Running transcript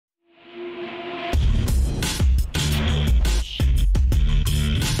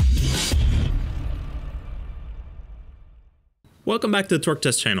Welcome back to the Torque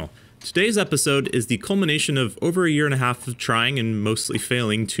Test channel. Today's episode is the culmination of over a year and a half of trying and mostly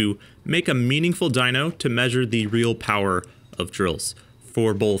failing to make a meaningful dyno to measure the real power of drills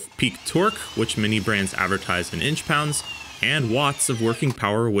for both peak torque, which many brands advertise in inch-pounds, and watts of working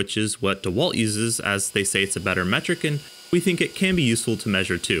power, which is what DeWALT uses, as they say it's a better metric, and we think it can be useful to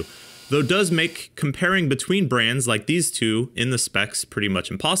measure too. Though it does make comparing between brands like these two in the specs pretty much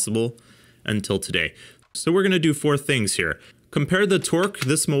impossible until today. So we're going to do four things here. Compare the torque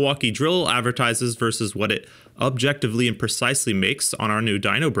this Milwaukee drill advertises versus what it objectively and precisely makes on our new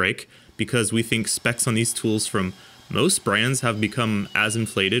dyno brake, because we think specs on these tools from most brands have become as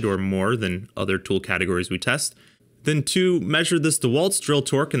inflated or more than other tool categories we test. Then 2, measure this DeWALT's drill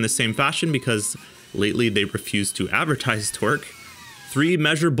torque in the same fashion because lately they refuse to advertise torque. 3,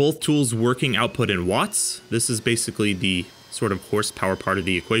 measure both tools' working output in watts. This is basically the sort of horsepower part of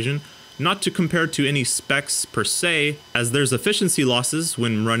the equation. Not to compare to any specs per se, as there's efficiency losses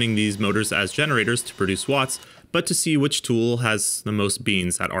when running these motors as generators to produce watts, but to see which tool has the most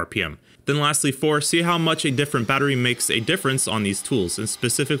beans at RPM. Then lastly 4, see how much a different battery makes a difference on these tools, and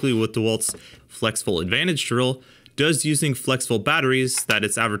specifically with DeWALT's FlexVolt Advantage drill, does using FlexVolt batteries that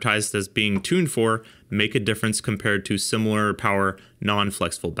it's advertised as being tuned for make a difference compared to similar power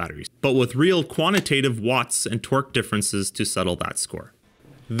non-FlexVolt batteries, but with real quantitative watts and torque differences to settle that score.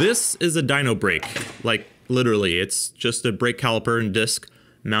 This is a dyno brake, like literally, it's just a brake caliper and disc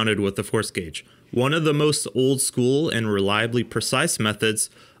mounted with a force gauge. One of the most old school and reliably precise methods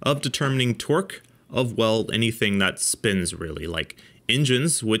of determining torque of, well, anything that spins really, like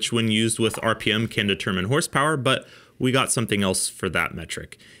engines, which when used with RPM can determine horsepower, but we got something else for that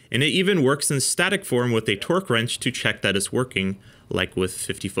metric. And it even works in static form with a torque wrench to check that it's working, like with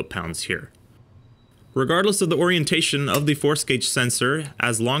 50 foot-pounds here. Regardless of the orientation of the force gauge sensor,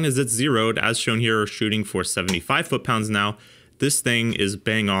 as long as it's zeroed, as shown here, shooting for 75 foot-pounds now, this thing is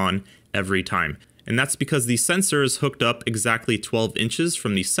bang on every time. And that's because the sensor is hooked up exactly 12 inches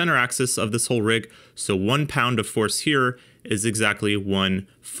from the center axis of this whole rig, so 1 pound of force here is exactly 1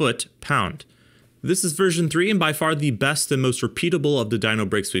 foot-pound. This is version 3 and by far the best and most repeatable of the dyno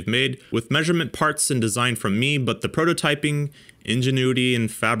brakes we've made, with measurement parts and design from me, but the prototyping, ingenuity,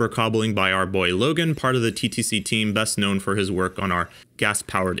 and fabric cobbling by our boy Logan, part of the TTC team best known for his work on our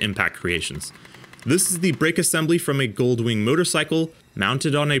gas-powered impact creations. This is the brake assembly from a Goldwing motorcycle,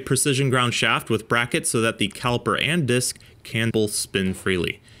 mounted on a precision ground shaft with brackets so that the caliper and disc can both spin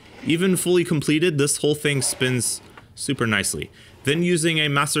freely. Even fully completed, this whole thing spins super nicely. Then using a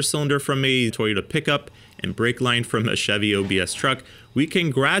master cylinder from a Toyota pickup and brake line from a Chevy OBS truck, we can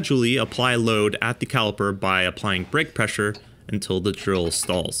gradually apply load at the caliper by applying brake pressure until the drill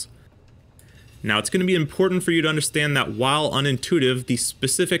stalls. Now it's going to be important for you to understand that while unintuitive, the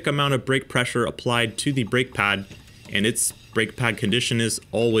specific amount of brake pressure applied to the brake pad and its brake pad condition is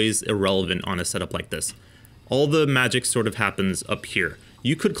always irrelevant on a setup like this. All the magic sort of happens up here.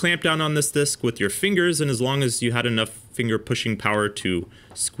 You could clamp down on this disc with your fingers, and as long as you had enough finger pushing power to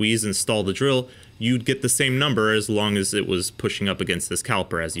squeeze and stall the drill, you'd get the same number as long as it was pushing up against this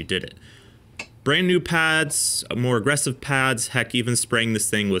caliper as you did it. Brand new pads, more aggressive pads, heck, even spraying this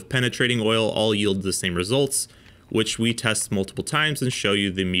thing with penetrating oil all yield the same results, which we test multiple times and show you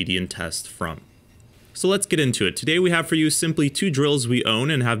the median test from. So let's get into it. Today we have for you simply 2 drills we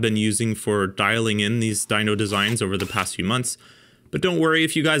own and have been using for dialing in these dyno designs over the past few months. But don't worry,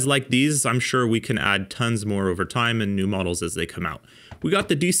 if you guys like these, I'm sure we can add tons more over time and new models as they come out. We got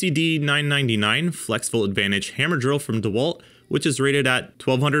the DCD 999 FlexVolt Advantage hammer drill from DeWALT, which is rated at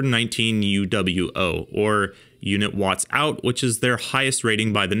 1219 UWO, or unit watts out, which is their highest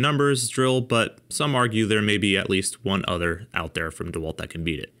rating by the numbers drill, but some argue there may be at least one other out there from DeWALT that can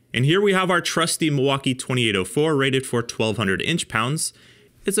beat it. And here we have our trusty Milwaukee 2804 rated for 1200 inch-pounds.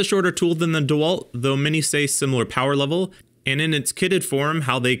 It's a shorter tool than the DeWALT, though many say similar power level. And in its kitted form,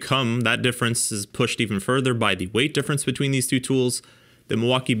 how they come, that difference is pushed even further by the weight difference between these two tools, the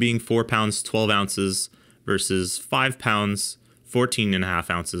Milwaukee being 4 pounds 12 ounces versus 5 pounds 14.5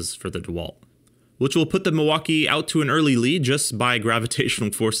 ounces for the DeWALT, which will put the Milwaukee out to an early lead just by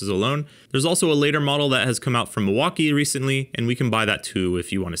gravitational forces alone. There's also a later model that has come out from Milwaukee recently, and we can buy that too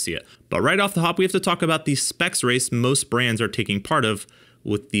if you want to see it. But right off the hop, we have to talk about the specs race most brands are taking part of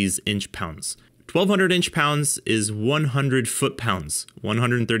with these inch-pounds. 1200 inch-pounds is 100 foot-pounds,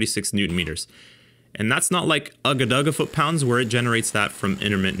 136 newton-meters. And that's not like ugga-dugga foot-pounds where it generates that from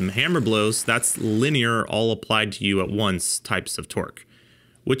intermittent hammer blows. That's linear, all applied to you at once types of torque,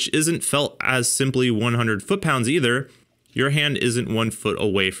 which isn't felt as simply 100 foot-pounds either. Your hand isn't 1 foot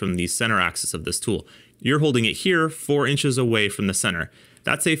away from the center axis of this tool. You're holding it here 4 inches away from the center.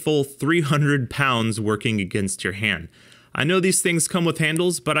 That's a full 300 pounds working against your hand. I know these things come with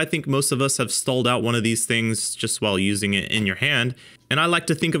handles, but I think most of us have stalled out one of these things just while using it in your hand. And I like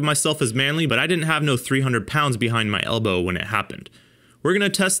to think of myself as manly, but I didn't have no 300 pounds behind my elbow when it happened. We're going to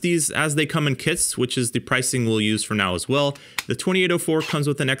test these as they come in kits, which is the pricing we'll use for now as well. The 2804 comes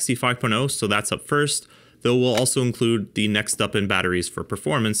with an XC 5.0, so that's up first, though we'll also include the next up in batteries for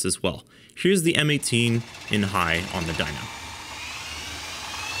performance as well. Here's the M18 in high on the dyno.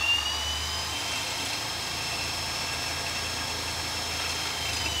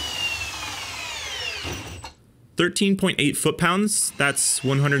 13.8 foot-pounds, that's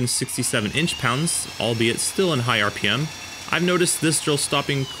 167 inch-pounds, albeit still in high RPM. I've noticed this drill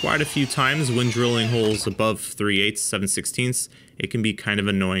stopping quite a few times when drilling holes above 3/8, 7/16. It can be kind of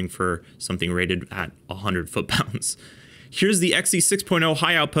annoying for something rated at 100 foot-pounds. Here's the XC 6.0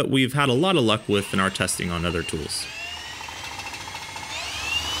 high output we've had a lot of luck with in our testing on other tools.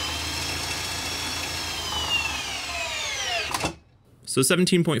 So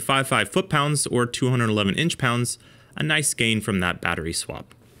 17.55 foot-pounds or 211 inch-pounds, a nice gain from that battery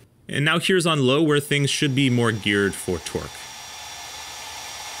swap. And now here's on low where things should be more geared for torque.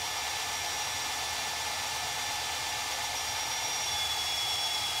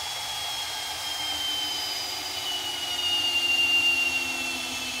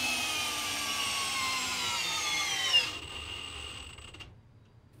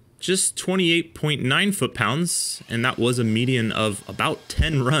 Just 28.9 foot-pounds, and that was a median of about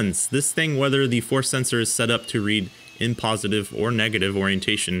 10 runs. This thing, whether the force sensor is set up to read in positive or negative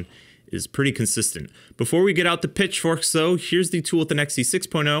orientation, is pretty consistent. Before we get out the pitchforks though, here's the tool with an XC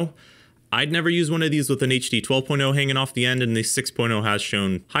 6.0. I'd never use one of these with an HD 12.0 hanging off the end, and the 6.0 has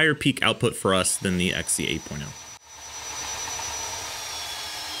shown higher peak output for us than the XC 8.0.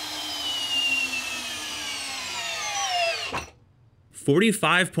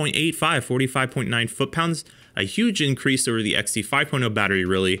 45.85, 45.9 foot-pounds, a huge increase over the XC 5.0 battery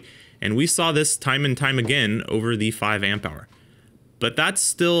really, and we saw this time and time again over the 5 amp hour. But that's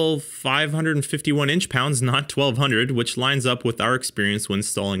still 551 inch-pounds, not 1200, which lines up with our experience when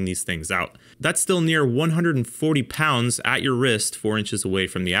installing these things out. That's still near 140 pounds at your wrist, 4 inches away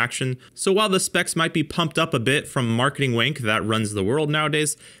from the action. So while the specs might be pumped up a bit from marketing wank that runs the world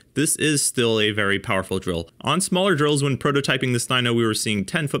nowadays, this is still a very powerful drill. On smaller drills, when prototyping this dyno, we were seeing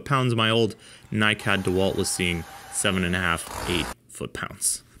 10 foot-pounds. My old NiCad DeWALT was seeing 7.5, 8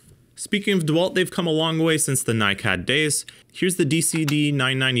 foot-pounds. Speaking of DeWALT, they've come a long way since the NiCad days. Here's the DCD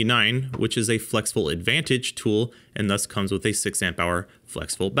 999, which is a FlexVolt Advantage tool, and thus comes with a 6 amp hour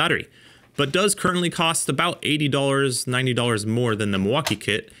FlexVolt battery, but does currently cost about $80, $90 more than the Milwaukee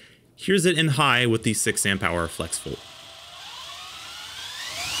kit. Here's it in high with the 6 amp hour FlexVolt.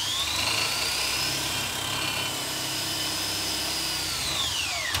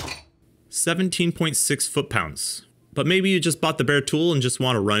 17.6 foot-pounds. But maybe you just bought the bare tool and just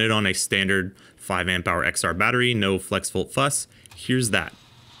want to run it on a standard 5 amp hour XR battery, no FlexVolt fuss. Here's that.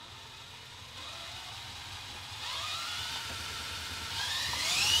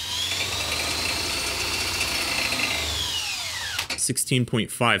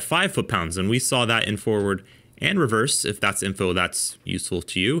 $16.55 foot-pounds, and we saw that in forward and reverse. If that's info that's useful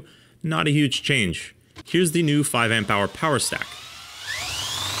to you, not a huge change. Here's the new 5 amp hour power stack.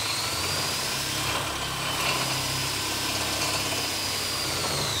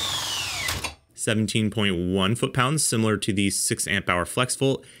 17.1 foot-pounds, similar to the 6 amp hour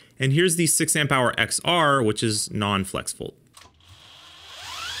FlexVolt. And here's the 6 amp hour XR, which is non-FlexVolt.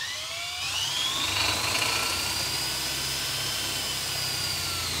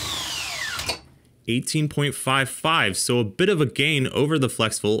 18.55, so a bit of a gain over the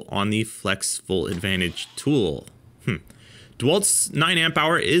FlexVolt on the FlexVolt Advantage tool. DeWalt's 9 amp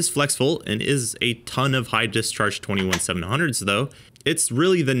hour is FlexVolt and is a ton of high discharge 21700s though. It's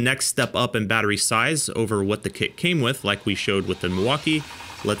really the next step up in battery size over what the kit came with, like we showed with the Milwaukee.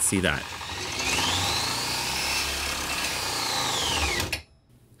 Let's see that.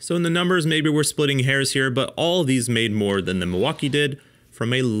 So in the numbers, maybe we're splitting hairs here, but all of these made more than the Milwaukee did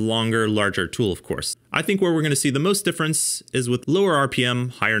from a longer, larger tool, of course. I think where we're going to see the most difference is with lower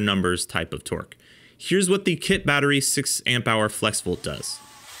RPM, higher numbers type of torque. Here's what the kit battery 6 amp hour FlexVolt does.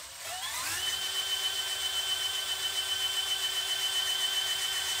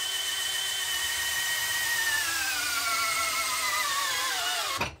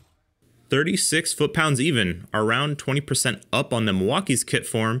 $36 foot-pounds even, around 20% up on the Milwaukee's kit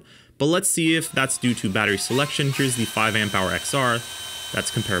form, but let's see if that's due to battery selection. Here's the 5 amp hour XR, that's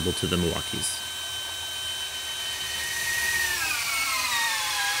comparable to the Milwaukee's.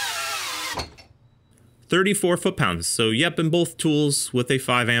 $34 foot-pounds, so yep, in both tools with a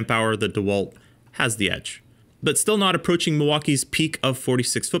 5 amp hour, the DeWalt has the edge. but still not approaching Milwaukee's peak of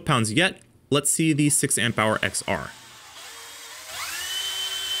 46 foot-pounds yet. Let's see the 6 amp hour XR.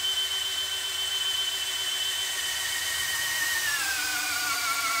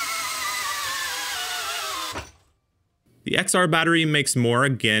 The XR battery makes more,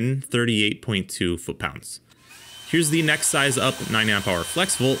 again, 38.2 foot-pounds. Here's the next size up 9 amp hour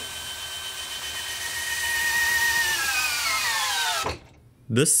flex volt.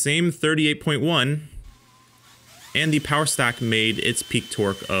 The same 38.1, and the power stack made its peak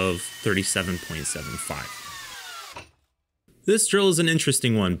torque of 37.75. This drill is an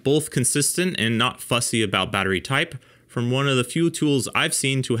interesting one, both consistent and not fussy about battery type, from one of the few tools I've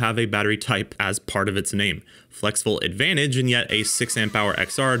seen to have a battery type as part of its name. Flex volt advantage, and yet a 6 amp hour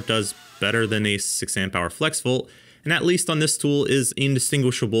XR does better than a 6 amp hour flex volt, and at least on this tool is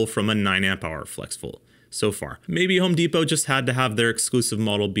indistinguishable from a 9 amp hour flex volt so far. Maybe Home Depot just had to have their exclusive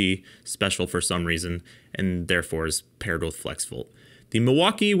model be special for some reason, and therefore is paired with flex volt. The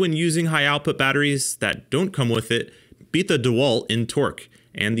Milwaukee, when using high output batteries that don't come with it, beat the DeWALT in torque,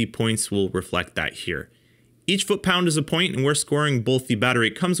 and the points will reflect that here. Each foot-pound is a point, and we're scoring both the battery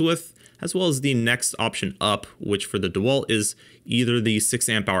it comes with, as well as the next option up, which for the DeWALT is either the 6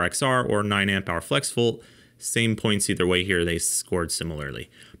 amp hour XR or 9 amp hour flex volt. Same points either way here, they scored similarly.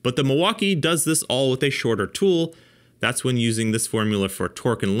 But the Milwaukee does this all with a shorter tool. That's when using this formula for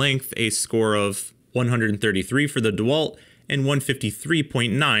torque and length, a score of 133 for the DeWALT and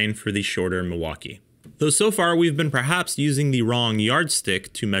 153.9 for the shorter Milwaukee. Though so far we've been perhaps using the wrong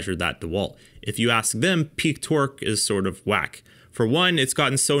yardstick to measure that DeWALT. If you ask them, peak torque is sort of whack. For one, it's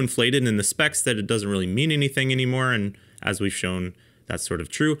gotten so inflated in the specs that it doesn't really mean anything anymore, and as we've shown, that's sort of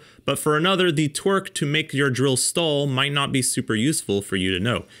true. But for another, the torque to make your drill stall might not be super useful for you to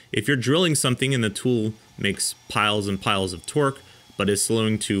know. If you're drilling something and the tool makes piles and piles of torque, but is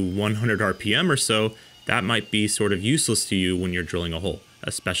slowing to 100 RPM or so, that might be sort of useless to you when you're drilling a hole,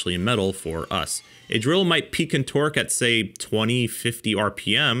 especially in metal for us. A drill might peak in torque at say 20, 50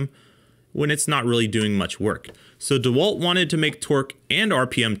 RPM when it's not really doing much work. So DeWALT wanted to make torque and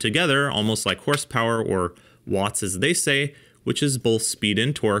RPM together, almost like horsepower or watts as they say, which is both speed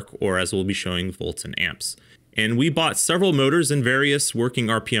and torque, or as we'll be showing, volts and amps. And we bought several motors in various working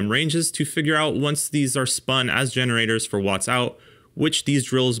RPM ranges to figure out, once these are spun as generators for watts out, which these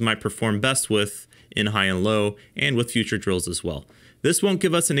drills might perform best with in high and low, and with future drills as well. This won't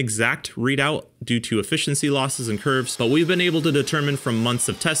give us an exact readout due to efficiency losses and curves, but we've been able to determine from months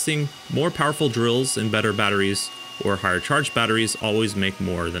of testing, more powerful drills and better batteries or higher charged batteries always make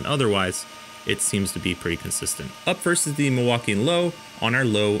more than otherwise. It seems to be pretty consistent. Up first is the Milwaukee in low on our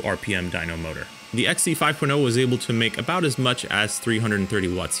low RPM dyno motor. The XC 5.0 was able to make about as much as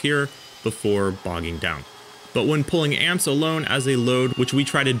 330 watts here before bogging down. But when pulling amps alone as a load, which we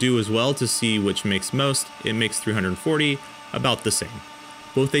try to do as well to see which makes most, it makes 340, about the same.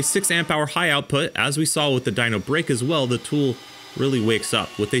 Both a 6 amp hour high output, as we saw with the dyno break as well, the tool really wakes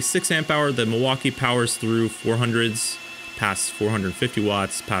up. With a 6 amp hour, the Milwaukee powers through 400s, past 450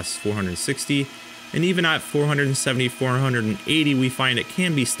 watts, past 460, and even at 470, 480, we find it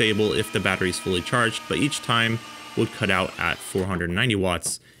can be stable if the battery is fully charged, but each time would cut out at 490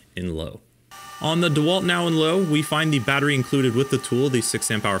 watts in low. On the DeWALT now in low, we find the battery included with the tool, the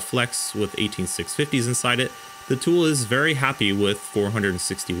 6 amp hour flex with 18650s inside it. The tool is very happy with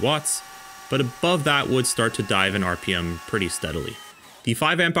 460 watts, but above that would start to dive in RPM pretty steadily. The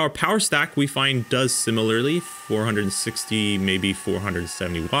 5 amp hour power stack we find does similarly, 460, maybe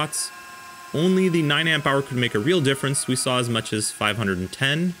 470 watts. Only the 9 amp hour could make a real difference. We saw as much as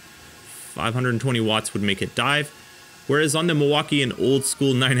 510, 520 watts would make it dive. Whereas on the Milwaukee, an old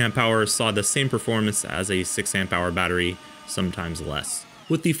school 9 amp hour saw the same performance as a 6 amp hour battery, sometimes less.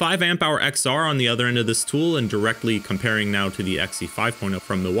 With the 5 amp hour XR on the other end of this tool, and directly comparing now to the XC 5.0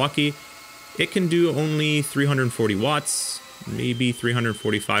 from Milwaukee, it can do only 340 watts, maybe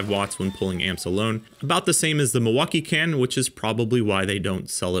 345 watts when pulling amps alone, about the same as the Milwaukee can, which is probably why they don't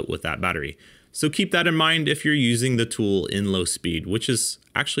sell it with that battery. So keep that in mind if you're using the tool in low speed, which is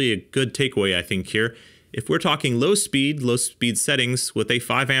actually a good takeaway I think here. If we're talking low speed settings, with a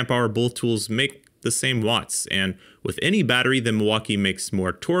 5 amp hour both tools make the same watts, and with any battery the Milwaukee makes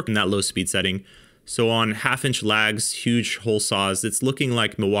more torque in that low speed setting. So on 1/2 inch lags, huge hole saws, it's looking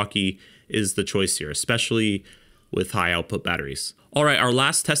like Milwaukee is the choice here, especially with high output batteries. Alright, our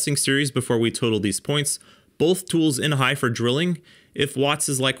last testing series before we total these points, both tools in high for drilling. If watts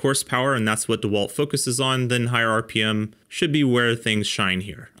is like horsepower and that's what DeWALT focuses on, then higher RPM should be where things shine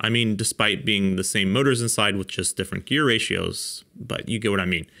here. I mean, despite being the same motors inside with just different gear ratios, but you get what I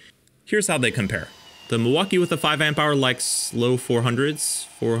mean. Here's how they compare. The Milwaukee with a 5 amp hour likes low 400s,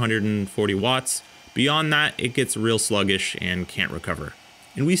 440 watts, Beyond that, it gets real sluggish and can't recover.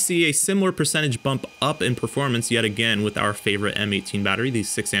 And we see a similar percentage bump up in performance yet again with our favorite M18 battery, the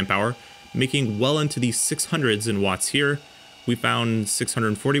 6 amp hour, making well into the 600s in watts here. We found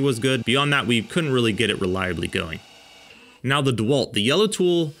 640 was good. Beyond that, we couldn't really get it reliably going. Now the DeWALT, the yellow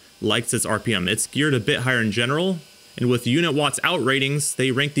tool likes its RPM. It's geared a bit higher in general, and with unit watts out ratings,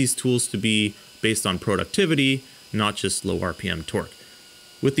 they rank these tools to be based on productivity, not just low RPM torque.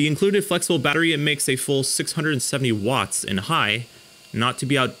 With the included flexible battery, it makes a full 670 watts in high. Not to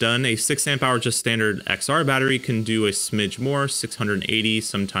be outdone, a 6 amp hour just standard XR battery can do a smidge more, 680,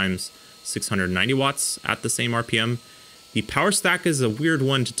 sometimes 690 watts at the same RPM. The power stack is a weird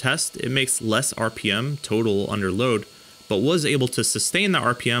one to test. It makes less RPM total under load, but was able to sustain the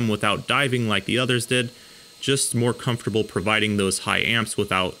RPM without diving like the others did, just more comfortable providing those high amps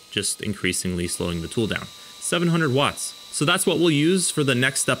without just increasingly slowing the tool down. 700 watts. So that's what we'll use for the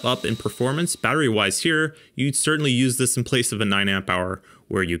next step up in performance. Battery wise here, you'd certainly use this in place of a 9 amp hour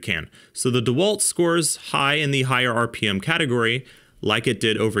where you can. So the DeWALT scores high in the higher RPM category, like it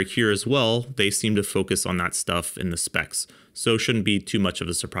did over here as well. They seem to focus on that stuff in the specs. So shouldn't be too much of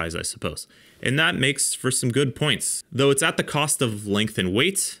a surprise, I suppose. And that makes for some good points. Though it's at the cost of length and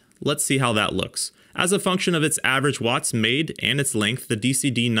weight, let's see how that looks. As a function of its average watts made and its length, the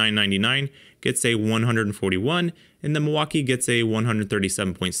DCD 999 gets a 141 and the Milwaukee gets a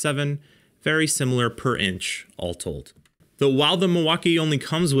 137.7, very similar per inch all told. Though while the Milwaukee only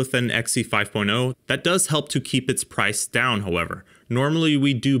comes with an XC 5.0, that does help to keep its price down, however. Normally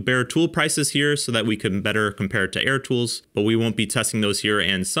we do bare tool prices here so that we can better compare it to air tools, but we won't be testing those here,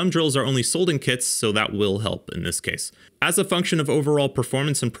 and some drills are only sold in kits, so that will help in this case. As a function of overall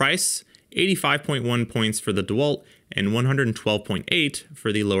performance and price, 85.1 points for the DeWALT and 112.8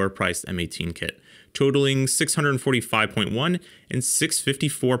 for the lower priced M18 kit, totaling 645.1 and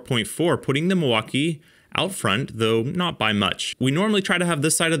 654.4, putting the Milwaukee out front, though not by much. We normally try to have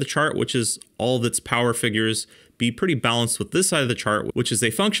this side of the chart, which is all of its power figures, be pretty balanced with this side of the chart, which is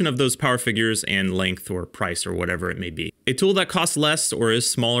a function of those power figures and length or price or whatever it may be. A tool that costs less or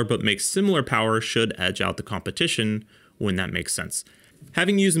is smaller but makes similar power should edge out the competition when that makes sense.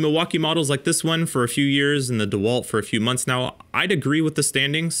 Having used Milwaukee models like this one for a few years and the DeWALT for a few months now, I'd agree with the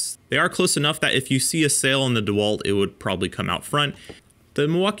standings. They are close enough that if you see a sale on the DeWALT, it would probably come out front. The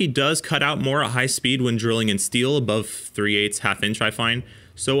Milwaukee does cut out more at high speed when drilling in steel above 3/8 half inch, I find.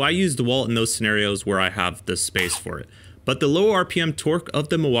 So I use DeWALT in those scenarios where I have the space for it. But the low RPM torque of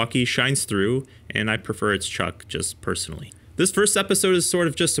the Milwaukee shines through, and I prefer its chuck just personally. This first episode is sort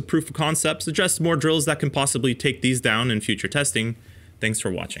of just a proof of concept, suggests more drills that can possibly take these down in future testing. Thanks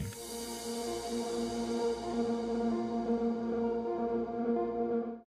for watching.